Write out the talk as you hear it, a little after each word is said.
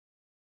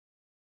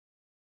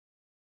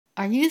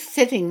Are you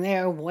sitting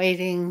there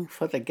waiting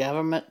for the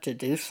government to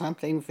do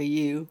something for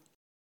you?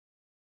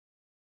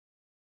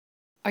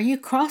 Are you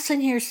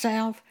crossing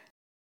yourself?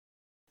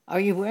 Are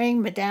you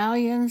wearing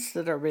medallions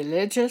that are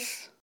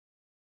religious?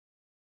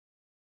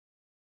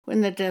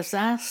 When the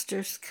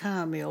disasters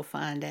come, you'll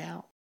find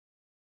out.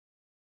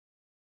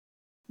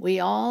 We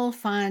all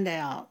find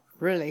out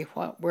really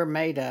what we're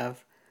made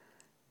of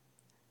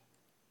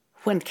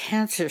when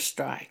cancer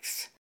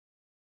strikes,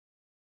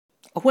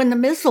 or when the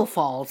missile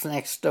falls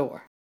next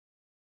door,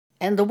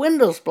 and the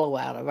windows blow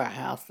out of our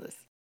houses.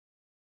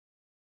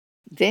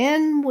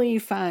 Then we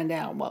find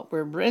out what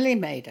we're really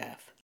made of.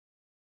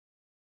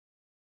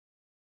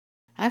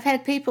 I've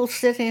had people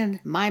sit in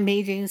my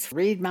meetings,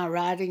 read my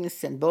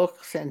writings and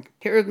books, and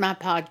hear my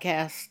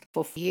podcast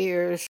for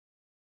years.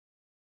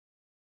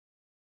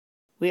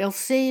 We'll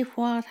see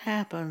what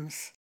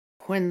happens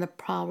when the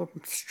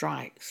problem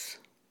strikes.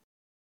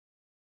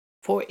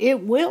 For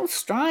it will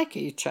strike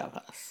each of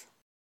us.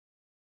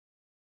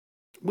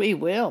 We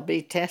will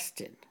be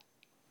tested.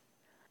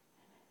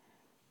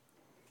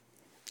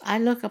 I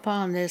look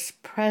upon this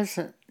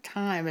present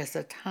time as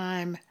a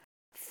time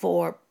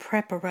for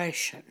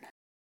preparation,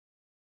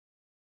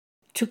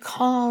 to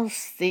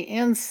cause the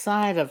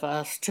inside of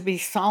us to be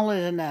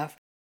solid enough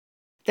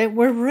that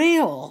we're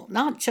real,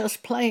 not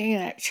just playing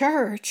at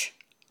church,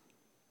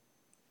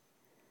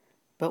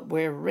 but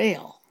we're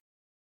real.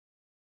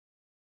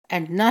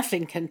 And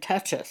nothing can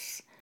touch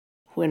us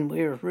when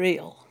we're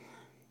real.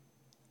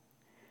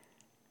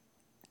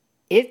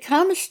 It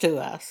comes to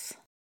us,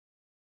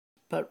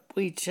 but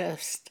we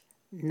just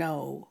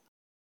know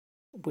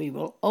we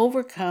will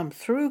overcome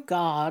through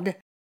God,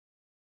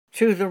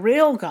 through the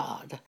real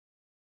God,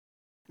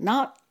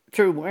 not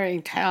through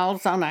wearing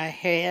towels on our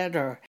head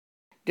or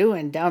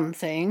doing dumb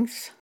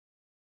things.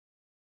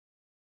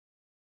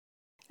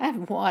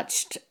 I've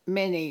watched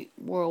many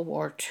World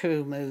War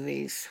II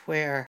movies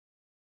where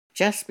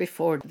just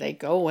before they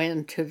go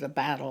into the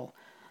battle,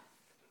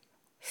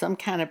 some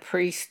kind of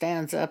priest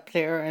stands up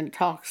there and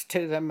talks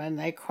to them, and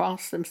they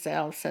cross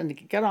themselves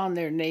and get on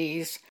their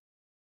knees.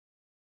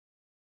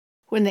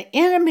 When the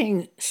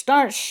enemy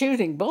starts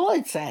shooting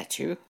bullets at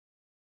you,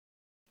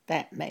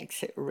 that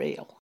makes it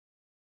real.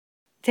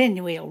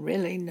 Then we'll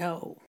really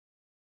know.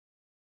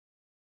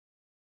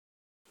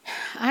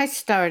 I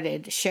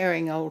started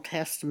sharing Old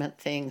Testament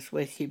things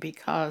with you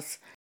because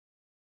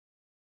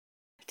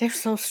they're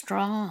so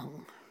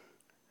strong.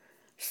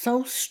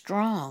 So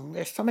strong.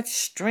 There's so much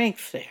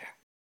strength there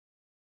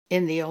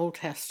in the Old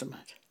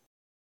Testament.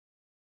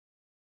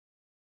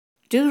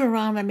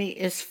 Deuteronomy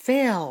is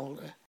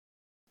filled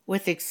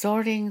with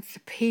exhorting the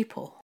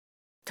people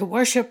to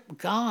worship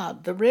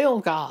God, the real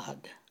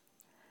God,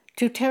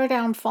 to tear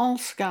down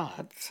false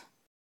gods,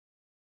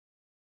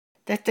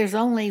 that there's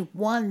only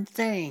one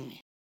thing,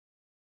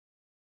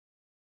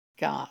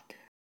 God.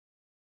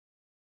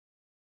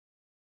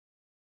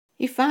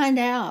 You find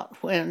out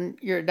when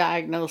you're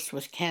diagnosed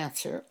with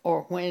cancer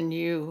or when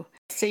you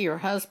see your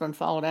husband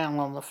fall down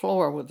on the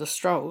floor with a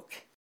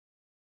stroke.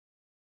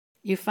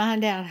 You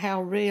find out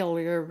how real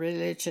your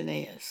religion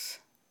is.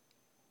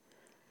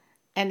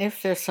 And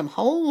if there's some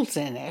holes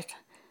in it,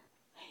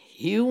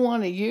 you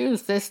want to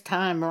use this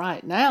time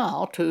right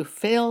now to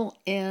fill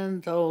in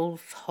those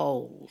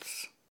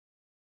holes.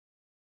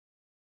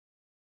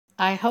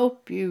 I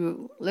hope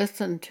you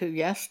listened to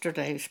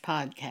yesterday's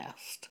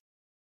podcast,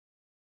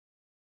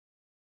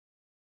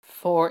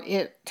 for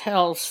it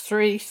tells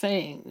 3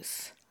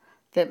 things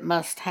that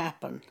must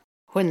happen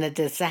when the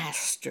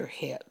disaster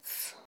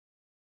hits.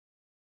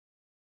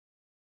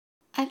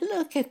 I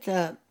look at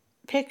the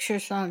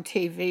pictures on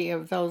TV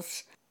of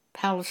those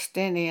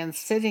Palestinians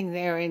sitting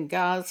there in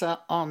Gaza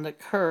on the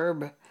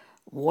curb,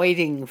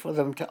 waiting for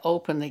them to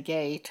open the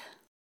gate,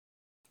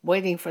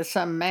 waiting for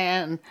some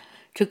man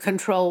to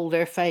control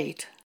their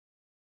fate.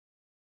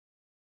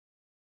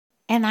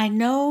 And I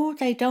know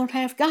they don't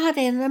have God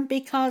in them,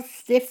 because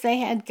if they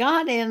had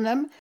God in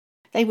them,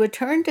 they would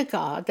turn to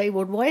God. They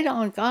would wait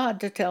on God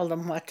to tell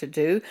them what to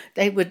do.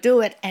 They would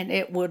do it, and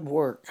it would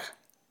work.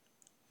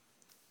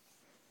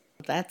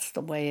 That's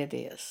the way it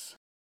is.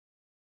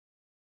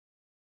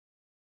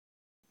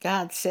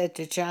 God said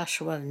to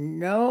Joshua,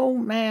 "No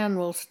man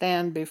will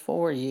stand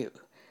before you.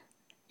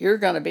 You're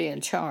going to be in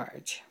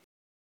charge."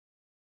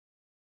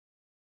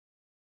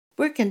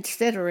 We're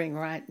considering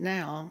right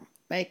now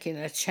making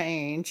a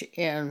change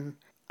in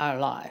our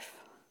life.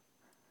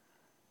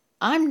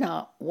 I'm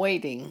not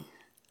waiting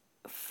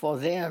for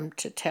them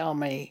to tell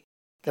me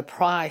the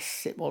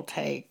price it will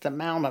take, the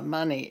amount of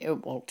money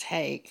it will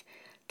take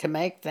to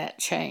make that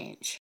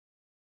change.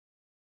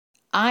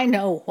 I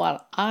know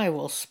what I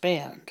will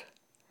spend.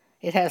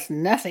 It has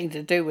nothing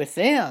to do with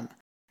them.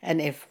 And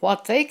if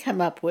what they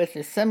come up with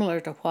is similar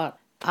to what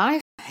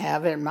I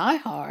have in my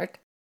heart,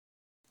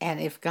 and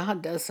if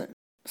God doesn't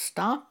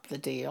stop the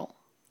deal,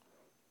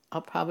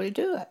 I'll probably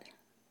do it.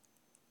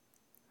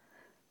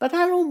 But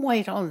I don't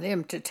wait on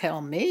them to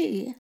tell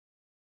me.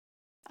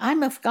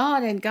 I'm of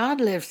God, and God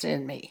lives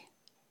in me.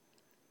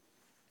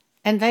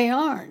 And they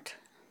aren't.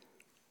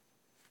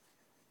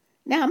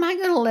 Now, am I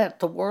going to let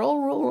the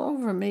world rule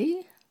over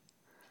me?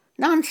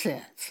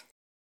 Nonsense.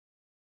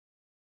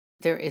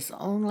 There is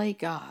only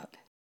God.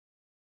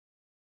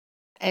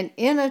 And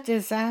in a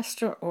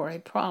disaster or a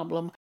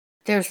problem,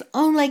 there's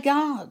only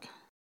God.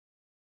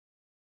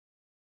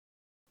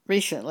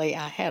 Recently,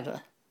 I had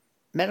a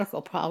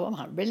medical problem.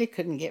 I really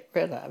couldn't get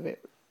rid of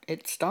it.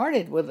 It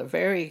started with a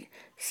very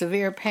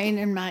severe pain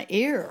in my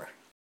ear.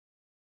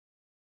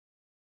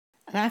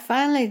 And I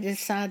finally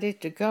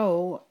decided to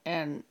go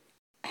and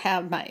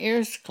have my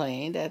ears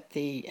cleaned at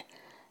the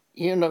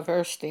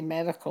university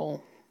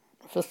medical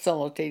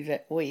facility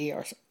that we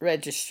are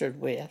registered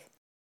with.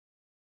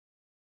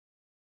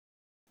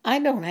 I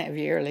don't have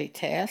yearly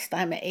tests.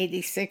 I'm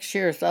 86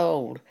 years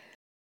old.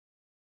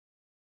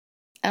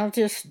 I'll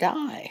just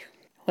die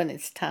when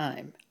it's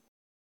time.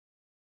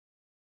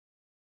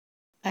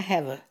 I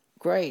have a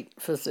great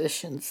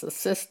physician's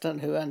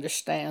assistant who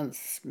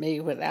understands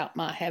me without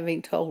my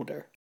having told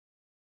her.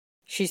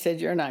 She said,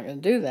 "You're not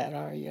going to do that,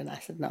 are you?" And I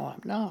said, "No,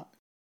 I'm not."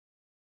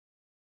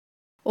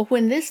 Well,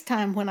 when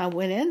I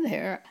went in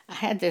there, I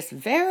had this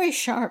very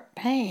sharp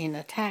pain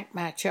attack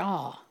my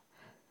jaw.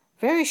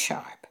 Very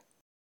sharp.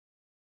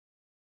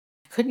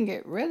 I couldn't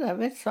get rid of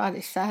it, so I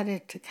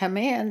decided to come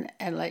in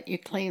and let you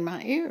clean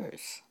my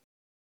ears.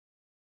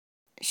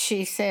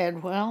 She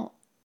said, "Well,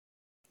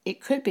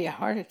 it could be a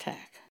heart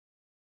attack.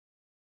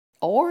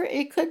 Or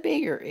it could be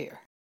your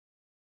ear.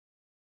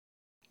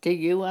 Do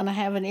you want to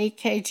have an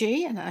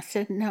EKG?" And I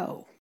said,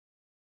 "No."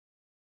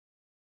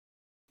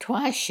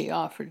 Twice she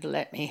offered to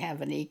let me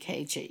have an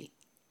EKG.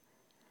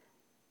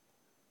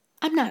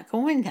 I'm not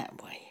going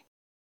that way.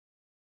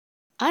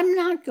 I'm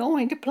not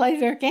going to play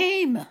their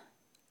game.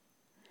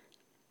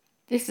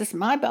 This is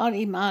my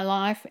body, my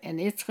life, and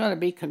it's going to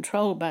be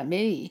controlled by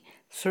me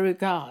through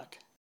God.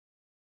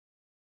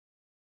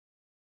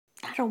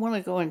 I don't want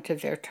to go into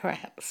their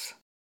traps.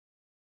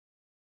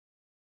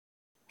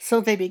 So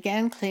they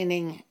began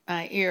cleaning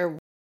my ear.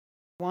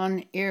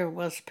 One ear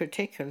was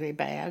particularly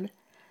bad,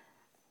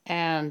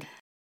 and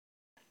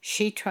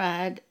she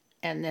tried,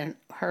 and then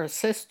her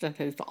assistant,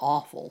 who's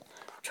awful,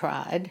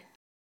 tried.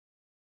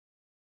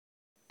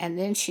 And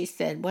then she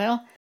said,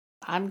 "Well,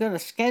 I'm going to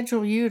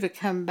schedule you to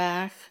come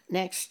back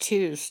next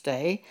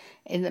Tuesday.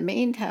 In the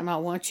meantime, I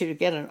want you to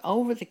get an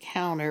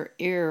over-the-counter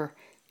ear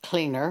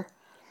cleaner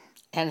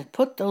and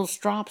put those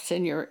drops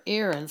in your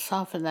ear and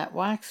soften that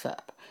wax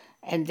up.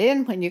 And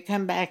then when you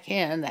come back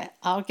in,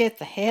 I'll get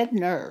the head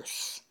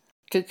nurse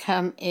to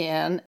come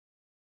in.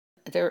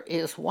 There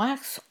is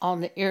wax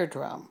on the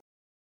eardrum.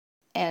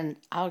 And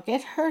I'll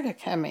get her to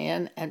come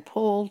in and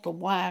pull the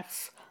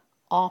wax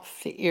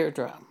off the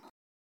eardrum."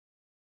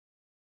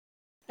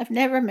 I've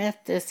never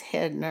met this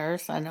head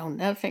nurse. I know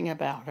nothing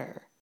about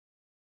her.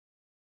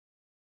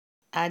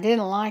 I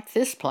didn't like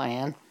this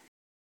plan.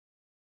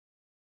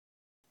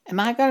 Am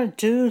I going to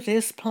do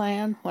this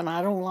plan when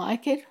I don't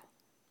like it?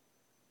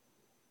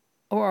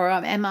 Or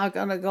am I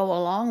going to go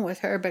along with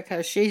her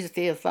because she's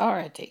the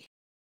authority?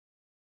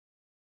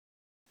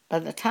 By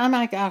the time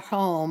I got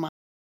home, I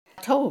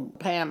told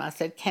Pam, I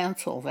said,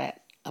 "Cancel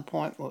that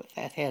appointment with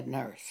that head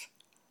nurse.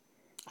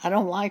 I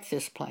don't like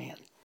this plan.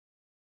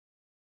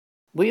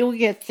 We'll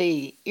get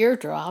the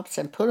eardrops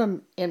and put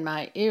them in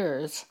my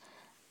ears,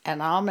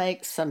 and I'll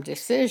make some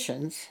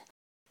decisions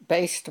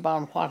based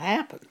upon what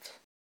happens."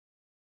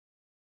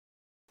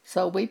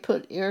 So we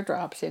put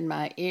eardrops in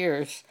my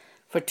ears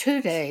for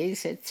 2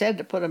 days. It said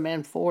to put them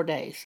in 4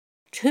 days.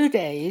 2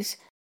 days.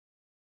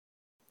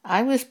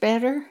 I was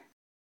better.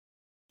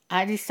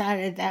 I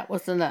decided that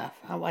was enough.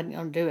 I wasn't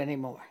going to do any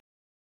more.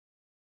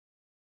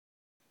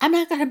 I'm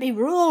not going to be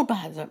ruled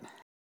by them.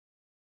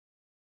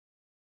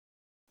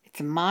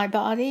 It's my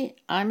body.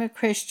 I'm a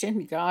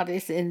Christian. God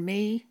is in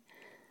me.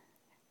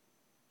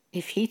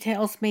 If He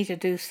tells me to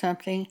do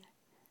something,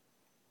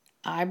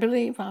 I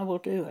believe I will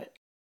do it.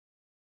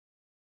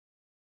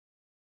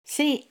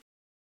 See,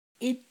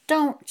 you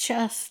don't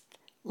just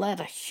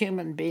let a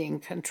human being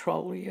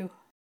control you.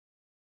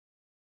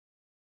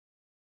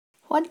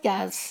 What did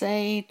God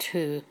say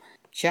to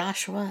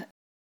Joshua?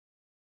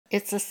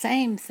 It's the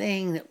same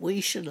thing that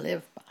we should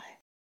live by.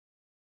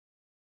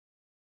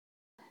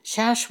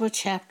 Joshua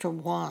chapter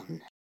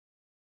 1.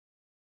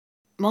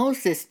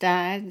 Moses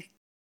died.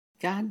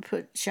 God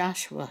put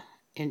Joshua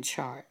in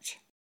charge.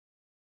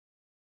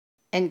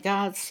 And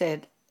God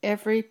said,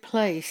 "Every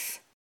place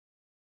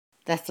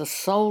that the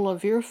sole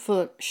of your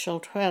foot shall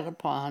tread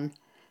upon,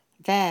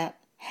 that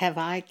have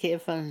I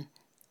given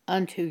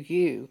unto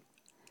you,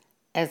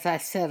 as I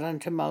said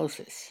unto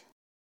Moses.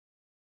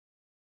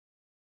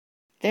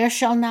 There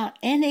shall not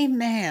any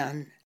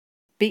man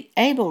be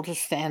able to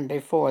stand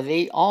before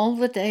thee all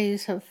the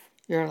days of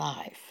your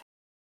life.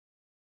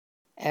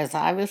 As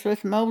I was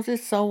with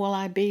Moses, so will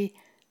I be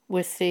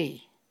with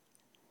thee.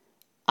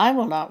 I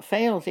will not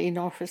fail thee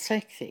nor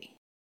forsake thee."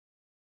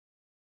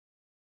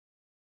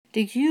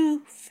 Do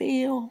you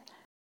feel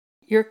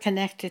you're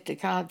connected to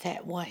God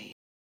that way?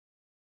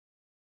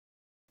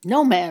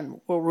 No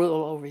man will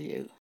rule over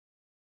you.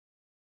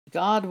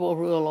 God will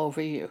rule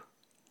over you.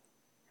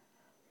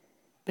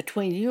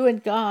 Between you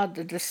and God,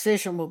 the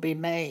decision will be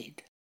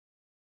made.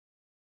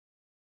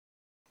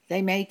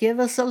 They may give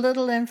us a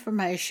little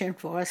information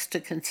for us to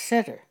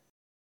consider.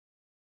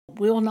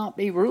 We'll not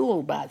be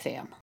ruled by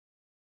them.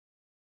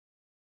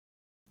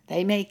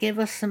 They may give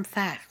us some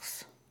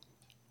facts.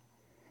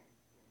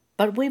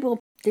 But we will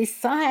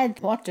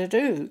decide what to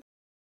do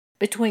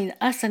between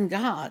us and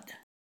God,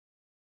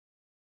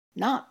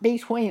 not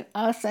between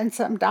us and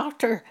some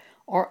doctor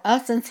or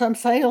us and some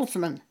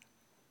salesman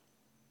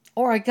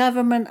or a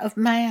government of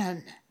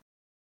man.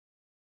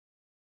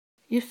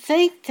 You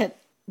think that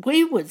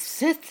we would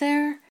sit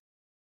there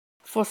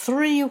for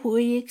 3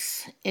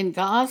 weeks in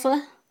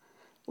Gaza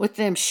with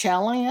them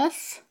shelling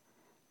us?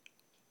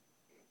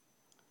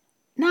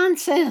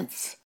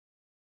 Nonsense.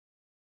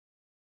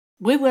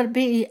 We would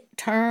be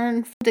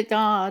turned to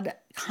God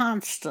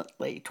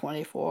constantly,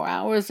 24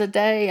 hours a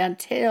day,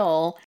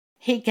 until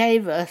He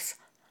gave us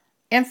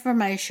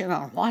information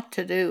on what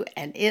to do,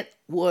 and it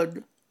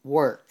would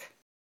work.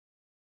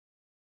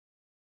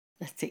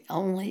 That's the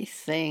only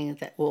thing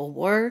that will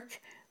work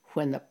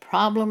when the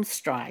problem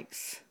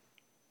strikes.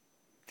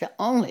 The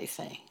only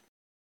thing.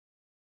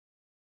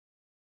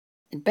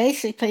 And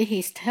basically,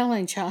 He's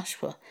telling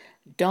Joshua,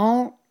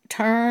 don't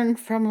turn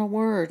from the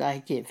word I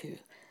give you.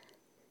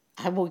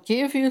 I will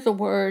give you the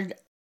word.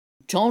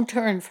 Don't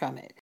turn from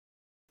it.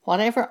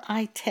 Whatever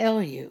I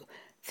tell you,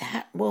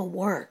 that will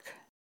work.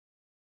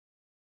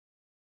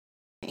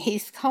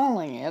 He's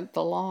calling it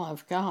the law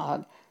of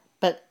God,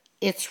 but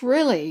it's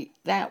really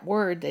that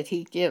word that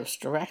He gives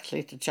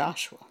directly to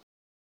Joshua.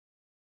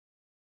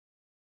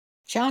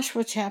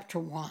 Joshua chapter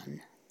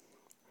 1.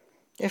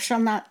 There shall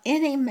not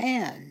any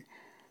man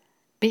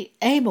be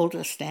able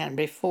to stand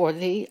before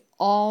thee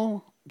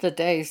all the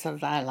days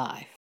of thy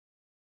life.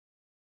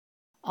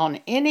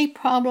 On any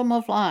problem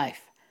of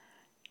life,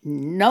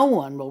 no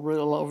one will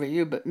rule over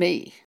you but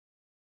me.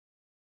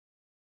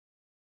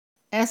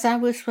 As I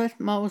was with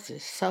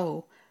Moses,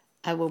 so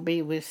I will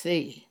be with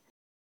thee.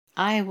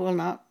 I will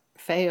not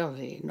fail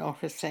thee nor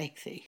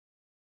forsake thee.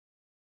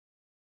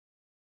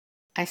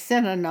 I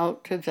sent a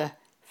note to the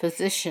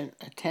physician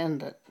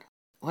attendant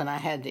when I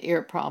had the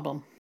ear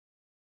problem,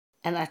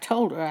 and I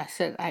told her, I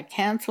said, I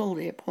canceled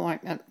the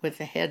appointment with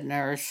the head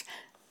nurse.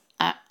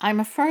 I'm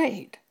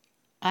afraid.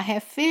 I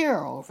have fear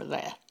over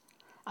that.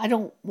 I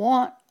don't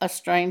want a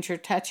stranger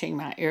touching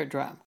my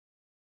eardrum.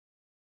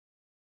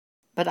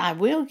 But I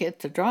will get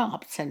the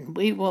drops, and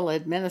we will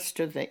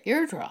administer the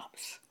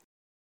eardrops.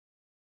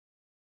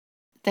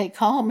 They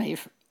called me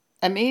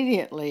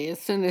immediately as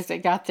soon as they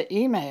got the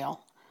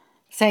email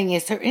saying,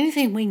 is there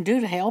anything we can do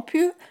to help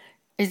you?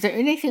 Is there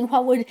anything,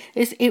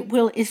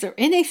 is there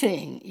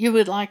anything you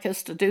would like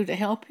us to do to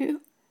help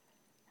you?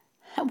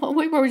 Well,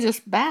 we were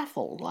just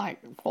baffled, like,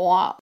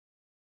 what?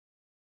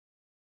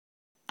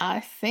 I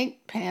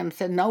think Pam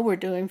said, no, we're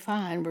doing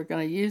fine. We're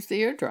going to use the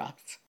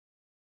eardrops.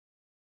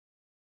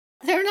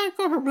 They're not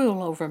going to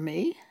rule over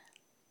me.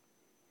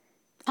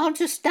 I'll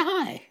just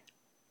die.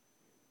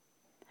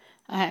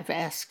 I have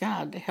asked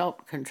God to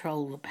help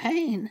control the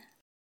pain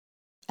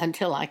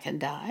until I can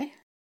die.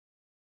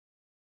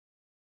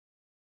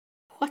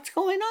 What's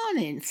going on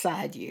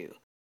inside you?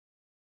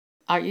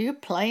 Are you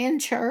playing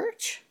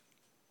church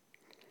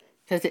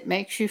because it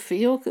makes you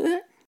feel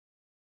good?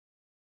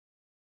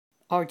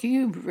 Or do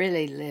you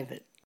really live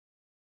it?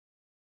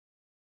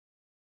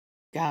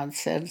 God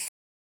says,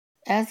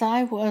 as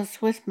I was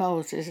with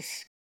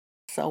Moses,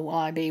 so will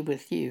I be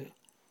with you.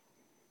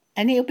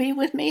 And He'll be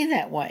with me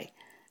that way.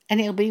 And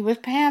He'll be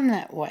with Pam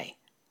that way.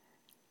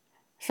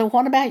 So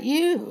what about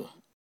you?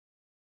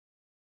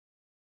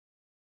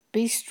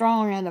 Be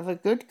strong and of a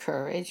good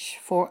courage,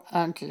 for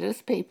unto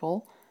this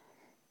people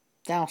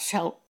thou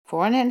shalt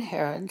for an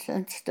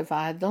inheritance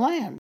divide the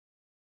land.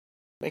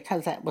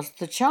 Because that was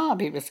the job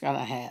he was going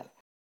to have.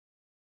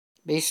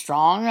 Be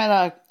strong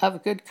and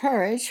of good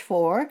courage,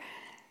 for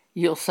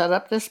you'll set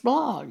up this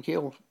blog.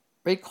 You'll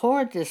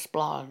record this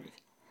blog.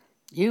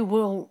 You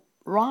will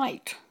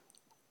write.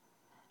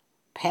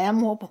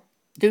 Pam will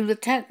do the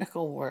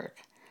technical work.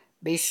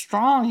 Be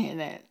strong in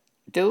it.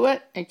 Do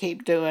it and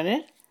keep doing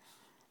it.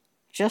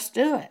 Just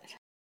do it.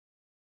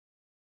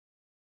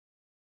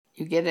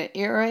 You get an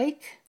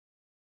earache,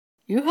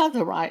 you have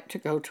the right to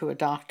go to a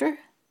doctor,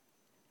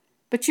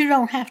 but you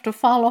don't have to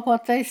follow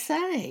what they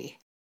say.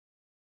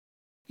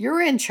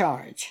 You're in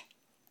charge.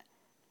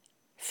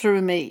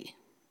 Through me,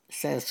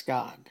 says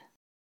God.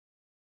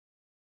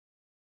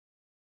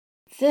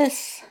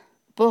 This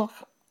book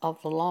of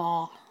the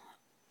law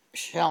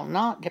shall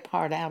not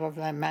depart out of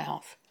thy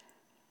mouth.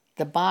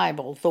 The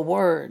Bible, the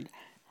Word,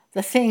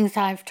 the things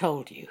I've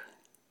told you.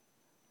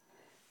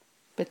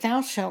 But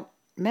thou shalt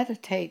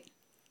meditate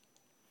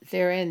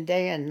therein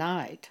day and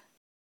night,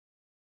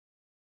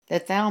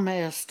 that thou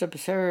mayest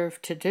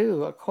observe to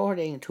do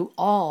according to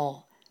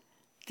all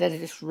that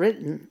is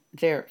written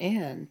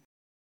therein.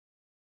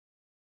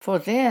 For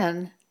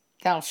then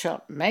thou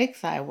shalt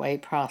make thy way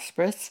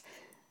prosperous,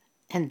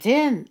 and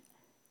then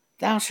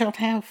thou shalt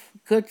have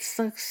good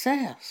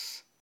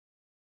success.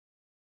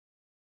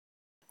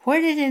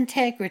 Where did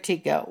integrity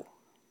go?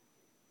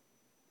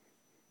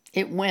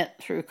 It went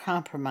through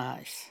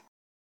compromise.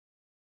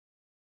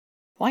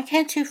 Why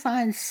can't you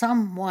find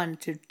someone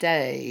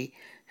today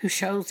who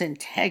shows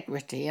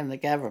integrity in the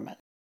government?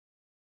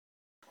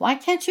 Why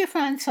can't you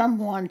find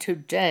someone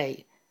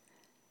today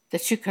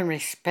that you can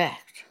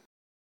respect?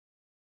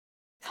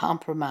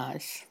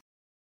 Compromise.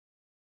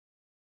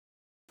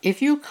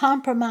 If you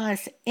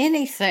compromise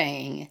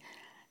anything,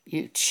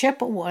 you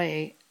chip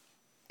away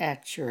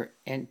at your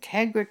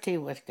integrity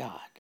with God.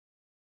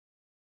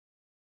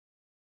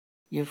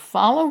 You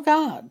follow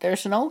God.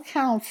 There's no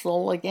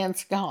counsel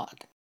against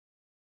God.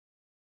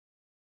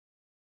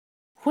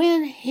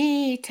 When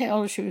He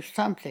tells you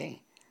something,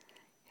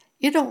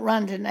 you don't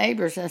run to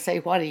neighbors and say,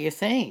 "What do you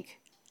think?"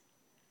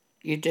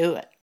 You do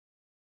it.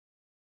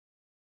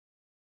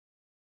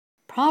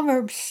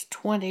 Proverbs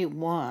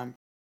 21,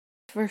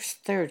 verse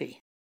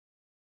 30.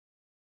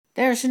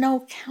 There's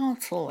no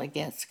counsel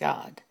against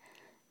God.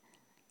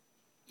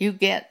 You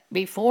get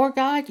before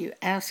God, you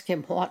ask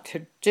Him what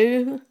to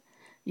do,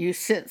 you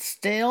sit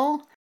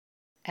still,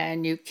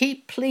 and you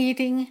keep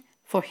pleading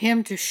for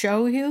Him to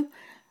show you,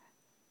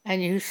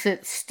 and you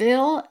sit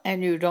still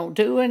and you don't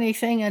do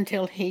anything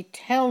until He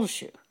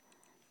tells you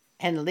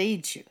and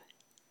leads you.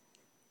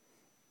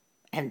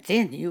 And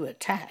then you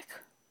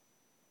attack.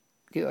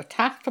 You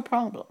attack the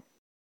problem.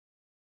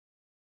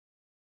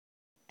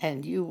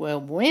 And you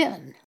will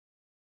win.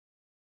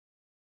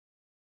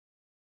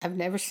 I've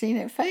never seen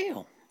it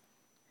fail.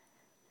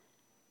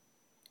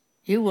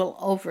 You will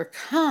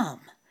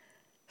overcome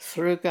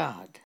through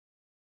God.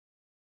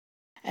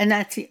 And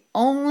that's the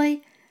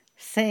only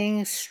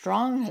thing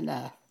strong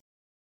enough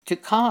to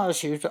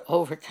cause you to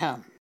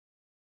overcome.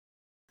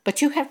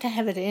 But you have to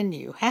have it in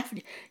you.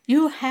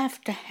 You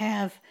have to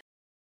have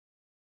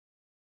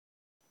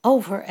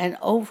over and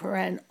over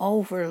and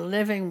over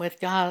living with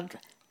God,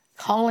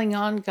 calling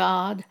on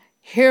God,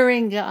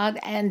 hearing God,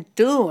 and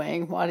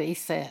doing what He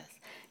says.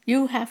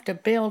 You have to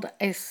build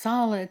a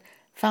solid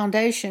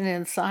foundation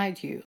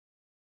inside you.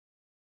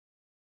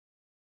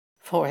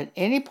 For at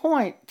any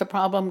point the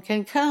problem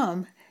can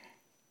come.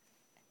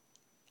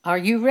 Are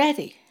you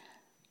ready?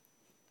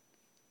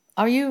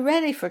 Are you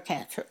ready for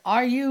cancer?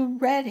 Are you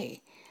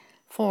ready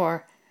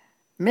for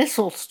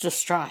missiles to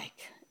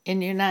strike in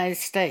the United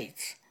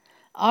States?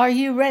 Are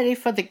you ready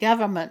for the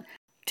government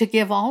to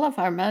give all of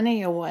our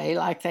money away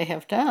like they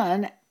have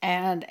done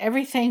and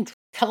everything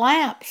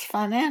collapse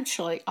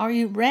financially? Are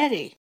you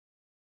ready?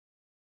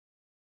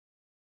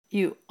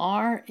 You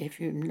are if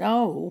you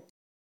know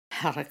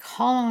how to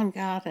call on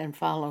God and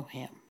follow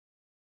Him.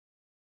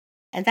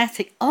 And that's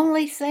the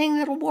only thing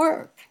that'll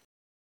work.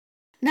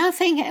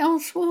 Nothing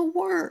else will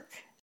work.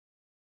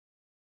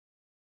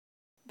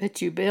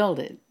 But you build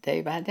it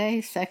day by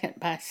day, second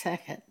by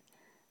second,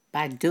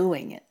 by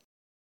doing it.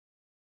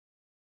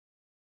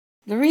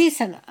 The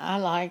reason I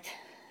like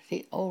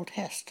the Old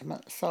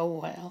Testament so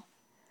well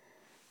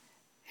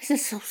is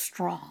it's so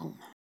strong.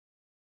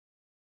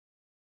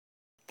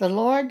 The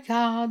Lord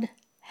God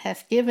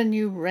hath given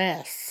you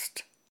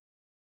rest.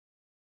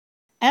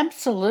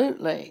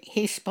 Absolutely.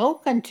 He's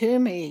spoken to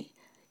me.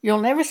 You'll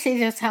never see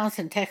this house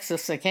in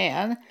Texas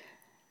again.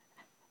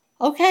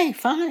 Okay,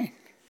 fine.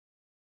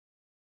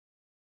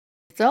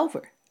 It's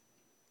over.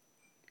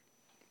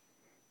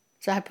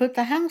 So I put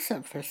the house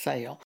up for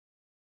sale.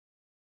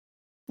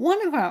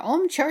 One of our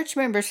own church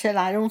members said,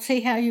 "I don't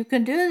see how you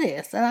can do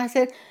this." And I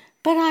said,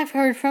 "But I've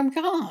heard from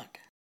God.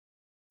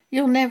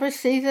 You'll never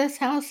see this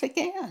house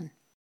again."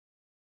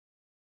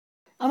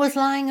 I was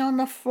lying on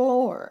the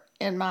floor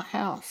in my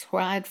house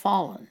where I had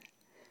fallen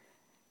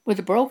with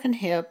a broken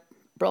hip,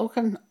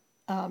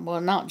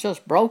 not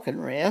just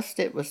broken wrist,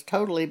 it was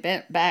totally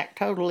bent back,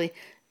 totally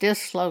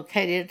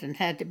dislocated, and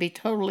had to be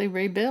totally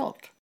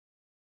rebuilt.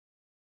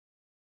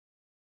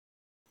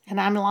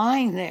 And I'm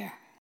lying there.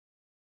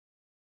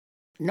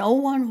 No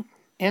one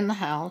in the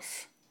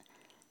house.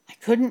 I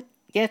couldn't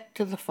get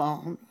to the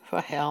phone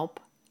for help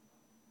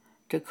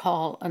to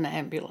call an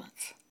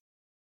ambulance.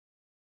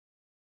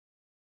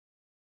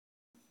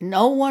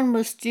 No one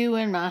was due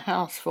in my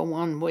house for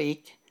 1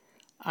 week.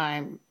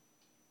 I'm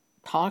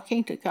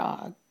talking to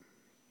God.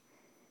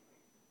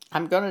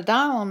 I'm going to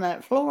die on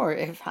that floor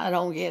if I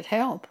don't get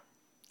help.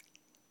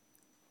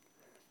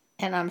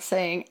 And I'm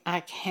saying, I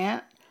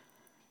can't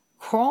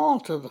crawl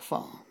to the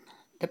phone.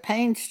 The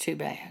pain's too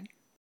bad.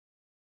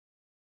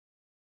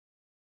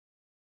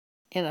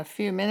 In a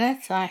few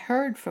minutes, I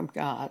heard from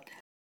God,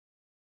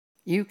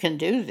 "You can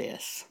do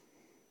this."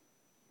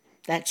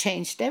 That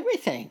changed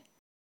everything.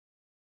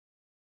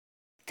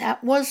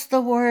 That was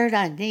the word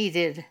I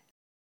needed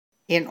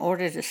in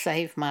order to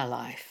save my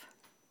life.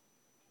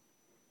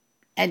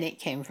 And it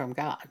came from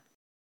God.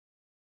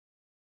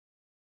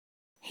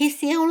 He's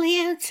the only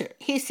answer.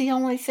 He's the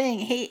only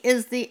thing. He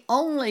is the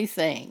only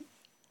thing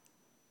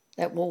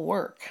that will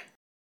work.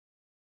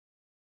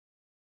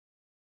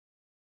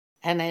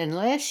 And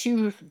unless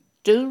you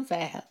do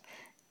that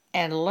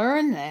and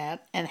learn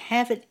that and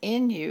have it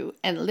in you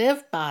and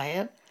live by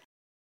it,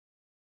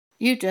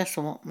 you just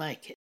won't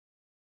make it.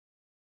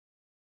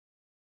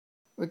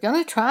 We're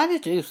going to try to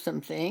do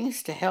some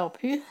things to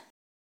help you.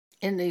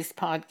 in these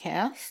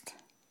podcasts,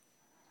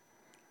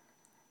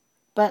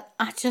 but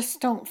I just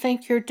don't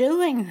think you're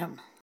doing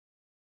them.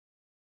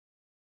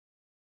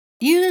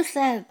 Use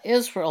that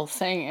Israel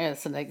thing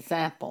as an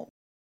example.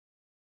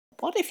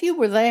 What if you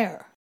were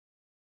there?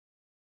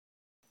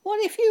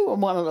 What if you were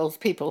one of those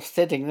people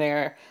sitting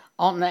there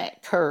on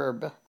that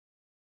curb?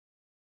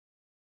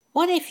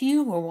 What if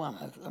you were one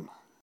of them?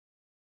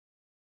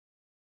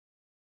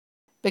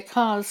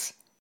 Because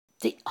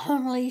the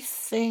only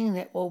thing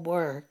that will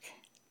work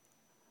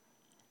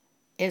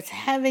is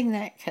having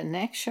that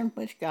connection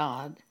with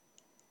God,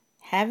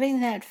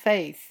 having that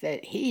faith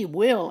that He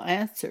will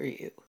answer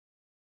you,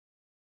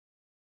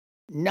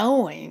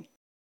 knowing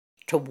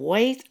to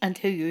wait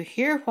until you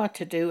hear what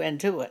to do and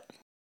do it.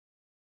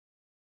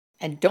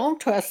 And don't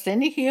trust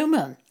any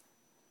human.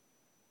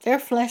 They're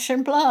flesh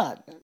and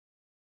blood.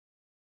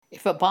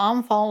 If a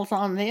bomb falls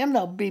on them,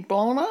 they'll be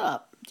blown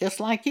up, just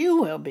like you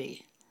will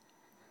be.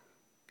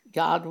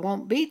 God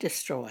won't be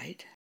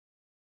destroyed.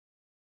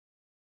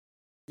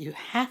 You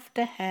have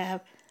to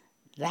have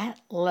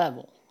that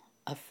level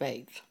of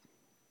faith.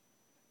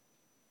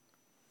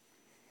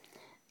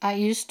 I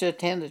used to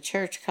attend a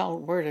church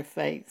called Word of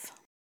Faith.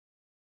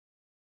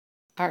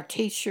 Our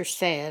teacher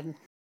said,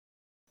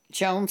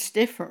 Joan's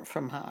different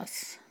from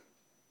us.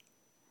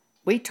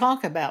 We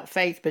talk about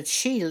faith, but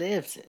she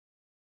lives it.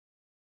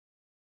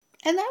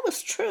 And that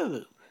was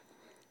true.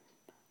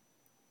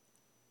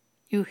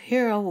 You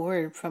hear a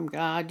word from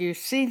God, you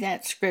see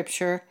that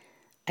scripture,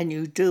 and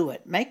you do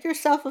it. Make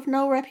yourself of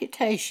no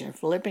reputation,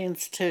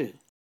 Philippians 2.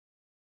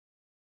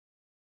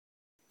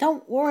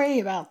 Don't worry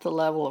about the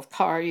level of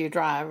car you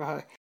drive,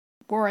 or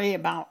worry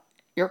about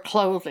your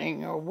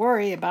clothing, or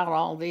worry about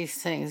all these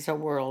things the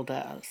world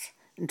does.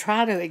 And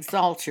try to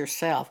exalt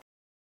yourself.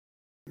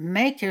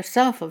 Make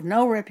yourself of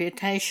no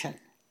reputation.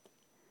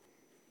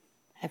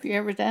 Have you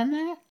ever done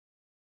that?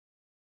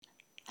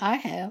 I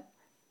have.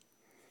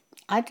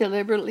 I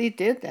deliberately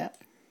did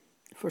that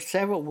for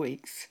several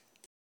weeks.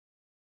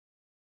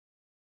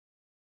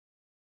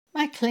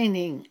 My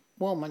cleaning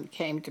woman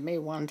came to me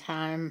one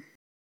time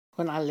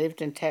when I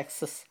lived in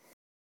Texas.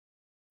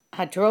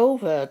 I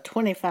drove a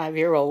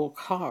 25-year-old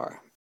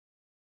car,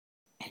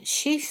 and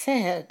she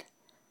said,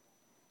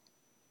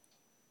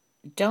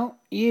 "Don't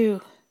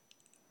you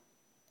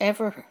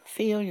ever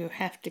feel you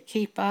have to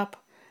keep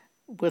up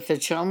with the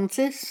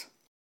Joneses?"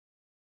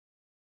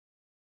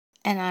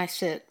 And I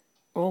said,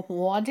 "Well,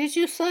 what did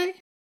you say?"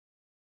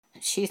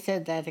 She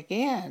said that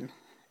again,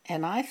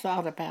 and I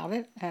thought about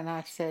it, and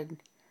I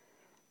said,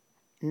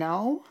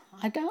 "No,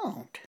 I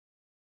don't."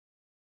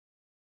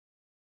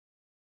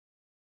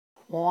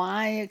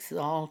 Why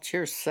exalt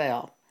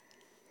yourself?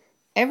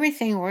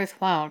 Everything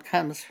worthwhile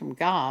comes from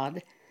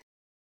God.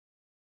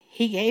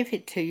 He gave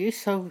it to you,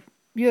 so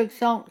you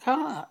exalt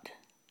God.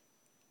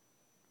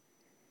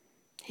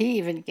 He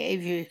even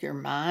gave you your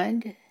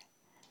mind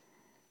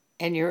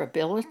and your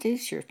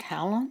abilities, your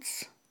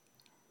talents.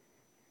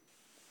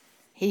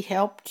 He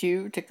helped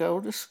you to go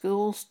to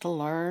schools to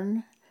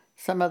learn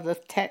some of the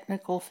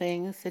technical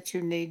things that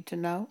you need to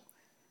know.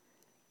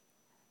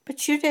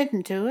 But you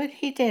didn't do it.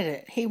 He did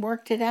it. He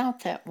worked it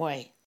out that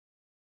way.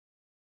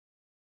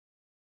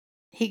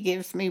 He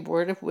gives me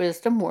word of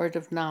wisdom, word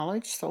of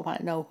knowledge, so I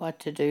know what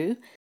to do.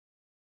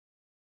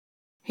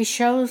 He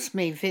shows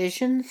me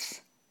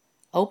visions,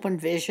 open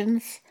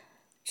visions,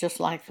 just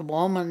like the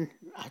woman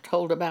I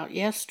told about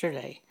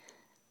yesterday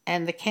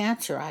and the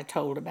cancer I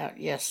told about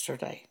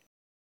yesterday.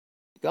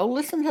 Go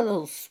listen to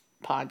those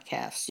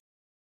podcasts.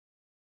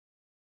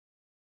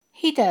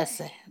 He does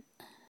that.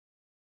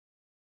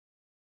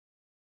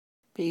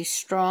 Be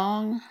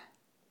strong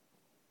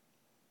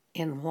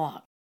in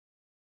what?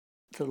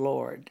 The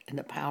Lord and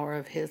the power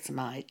of His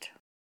might.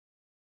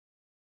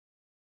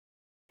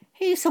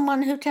 He's the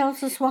one who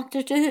tells us what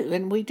to do,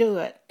 and we do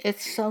it.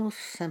 It's so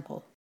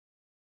simple.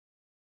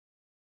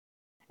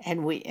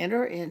 And we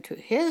enter into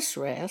His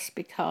rest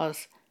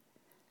because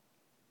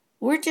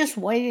we're just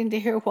waiting to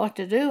hear what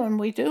to do, and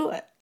we do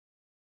it.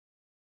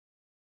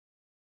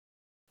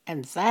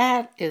 And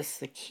that is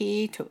the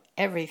key to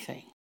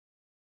everything.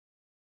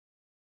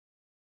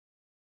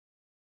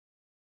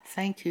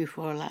 Thank you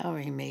for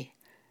allowing me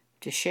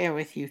to share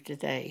with you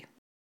today.